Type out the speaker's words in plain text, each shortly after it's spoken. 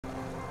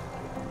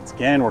Once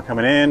again, we're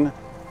coming in.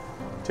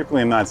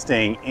 Typically I'm not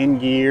staying in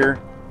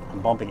gear. I'm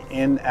bumping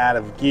in, out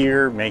of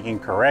gear, making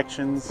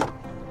corrections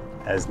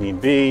as need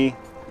be.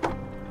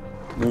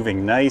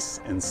 Moving nice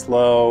and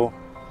slow.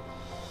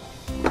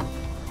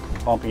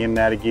 Bumping in and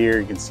out of gear.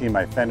 You can see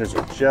my fenders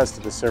are just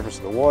at the surface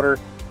of the water.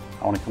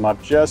 I want to come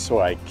up just so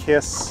I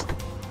kiss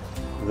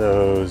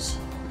those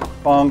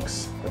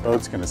bunks. The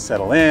boat's going to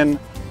settle in.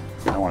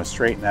 I want to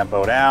straighten that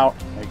boat out,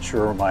 make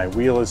sure my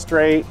wheel is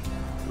straight,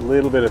 a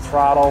little bit of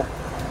throttle,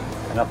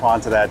 and up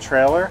onto that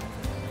trailer.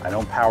 I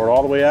don't power it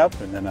all the way up,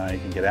 and then I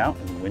can get out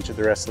and winch it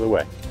the rest of the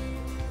way.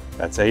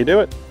 That's how you do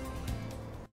it.